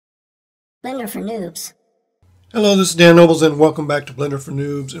Blender for Noobs. Hello, this is Dan Nobles and welcome back to Blender for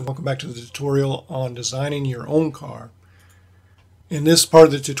Noobs and welcome back to the tutorial on designing your own car. In this part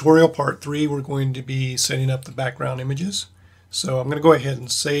of the tutorial, part 3, we're going to be setting up the background images. So I'm going to go ahead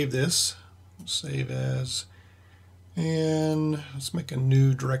and save this. Save as, and let's make a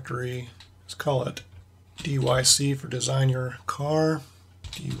new directory. Let's call it DYC for design your car.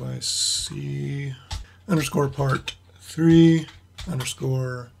 DYC underscore part 3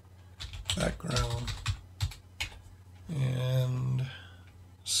 underscore background. And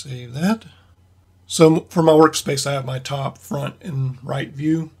save that. So for my workspace, I have my top, front, and right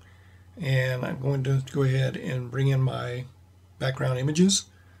view, and I'm going to go ahead and bring in my background images.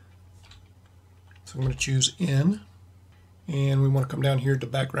 So I'm going to choose in, and we want to come down here to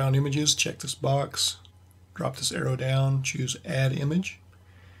background images, check this box, drop this arrow down, choose add image,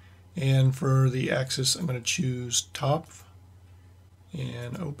 and for the axis I'm going to choose top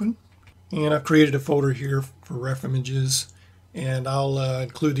and open. And I've created a folder here for ref images, and I'll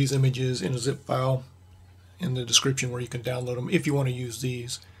include these images in a zip file in the description where you can download them if you want to use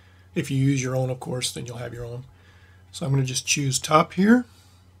these. If you use your own, of course, then you'll have your own. So I'm going to just choose top here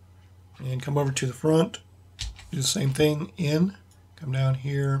and come over to the front, do the same thing, in, come down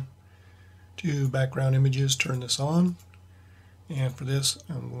here to background images, turn this on, and for this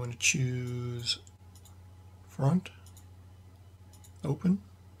I'm going to choose front, open.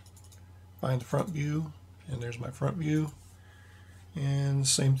 Find the front view, and there's my front view. And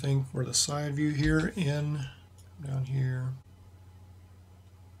same thing for the side view here, in, down here.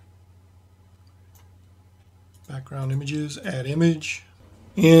 Background images, add image.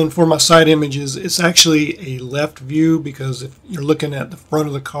 And for my side images, it's actually a left view because if you're looking at the front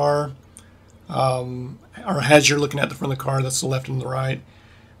of the car, or as you're looking at the front of the car, that's the left and the right.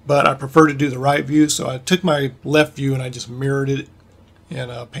 But I prefer to do the right view, so I took my left view and I just mirrored it in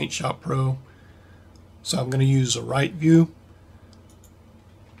Paint Shop Pro. So I'm going to use a right view.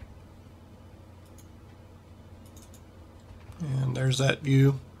 And there's that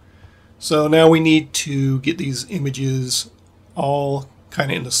view. So now we need to get these images all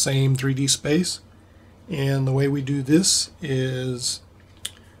kind of in the same 3D space. And the way we do this is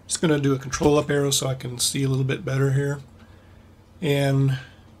just going to do a control up arrow so I can see a little bit better here. And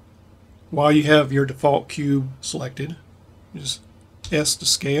while you have your default cube selected, just S to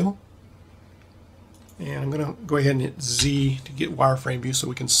scale, and I'm going to go ahead and hit Z to get wireframe view so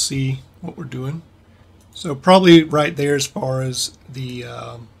we can see what we're doing. So probably right there as far as the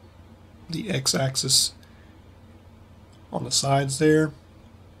x-axis on the sides there,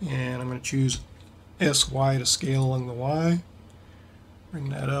 and I'm going to choose SY to scale along the Y, bring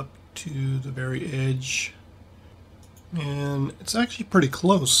that up to the very edge, and it's actually pretty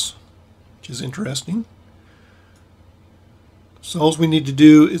close, which is interesting. So all we need to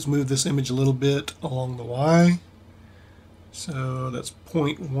do is move this image a little bit along the Y. So that's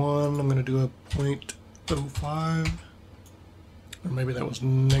 0.1. I'm going to do a 0.05. Or maybe that was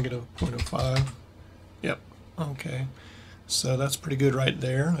negative 0.05. Yep. Okay. So that's pretty good right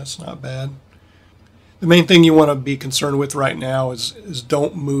there. That's not bad. The main thing you want to be concerned with right now is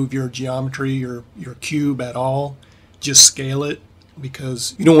don't move your geometry, your cube at all. Just scale it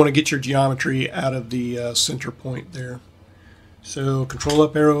because you don't want to get your geometry out of the center point there. So control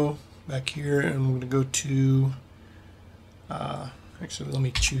up arrow back here, and I'm going to go to, actually let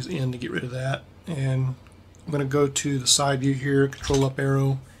me choose in to get rid of that, and I'm going to go to the side view here, control up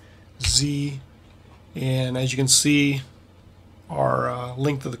arrow, Z, and as you can see our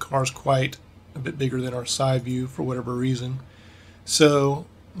length of the car is quite a bit bigger than our side view for whatever reason. So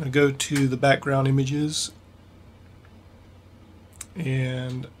I'm going to go to the background images,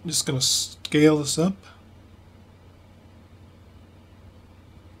 and I'm just going to scale this up.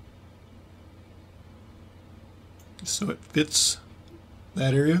 So it fits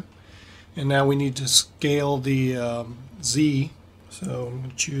that area, and now we need to scale the Z, so I'm going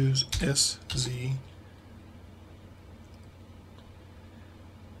to choose SZ,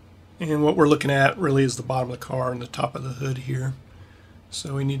 and what we're looking at really is the bottom of the car and the top of the hood here.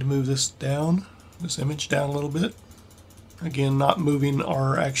 So we need to move this down, this image down a little bit, again not moving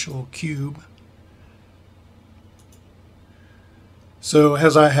our actual cube. So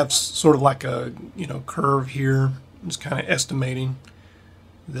as I have sort of like a curve here, I'm just kind of estimating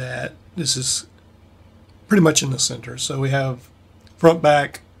that this is pretty much in the center. So we have front,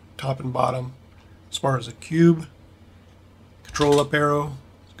 back, top, and bottom as far as a cube. Control up arrow,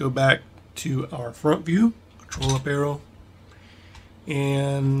 go back to our front view, control up arrow,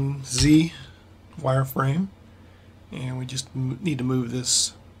 and Z wireframe, and we just need to move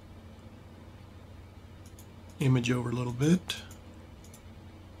this image over a little bit.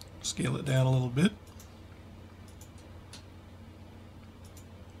 scale it down a little bit.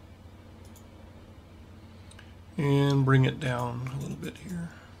 And bring it down a little bit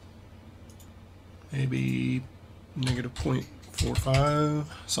here. Maybe -0.45,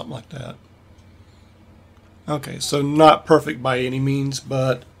 something like that. Okay, so not perfect by any means,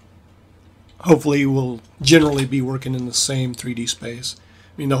 but hopefully we'll generally be working in the same 3D space.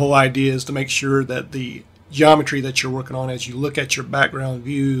 I mean, the whole idea is to make sure that the geometry that you're working on as you look at your background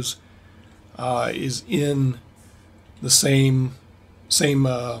views is in the same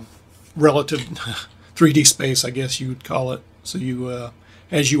relative 3D space, I guess you would call it. So you,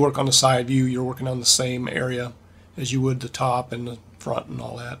 as you work on the side view, you're working on the same area as you would the top and the front and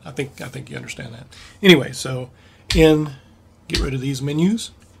all that. I think you understand that. Anyway, so get rid of these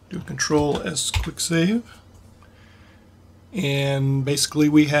menus. Do Control S quick save. And basically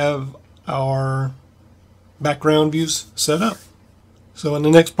we have our background views set up. So in the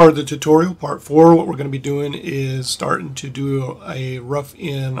next part of the tutorial, part 4, what we're going to be doing is starting to do a rough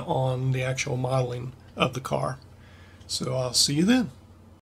in on the actual modeling of the car. So I'll see you then.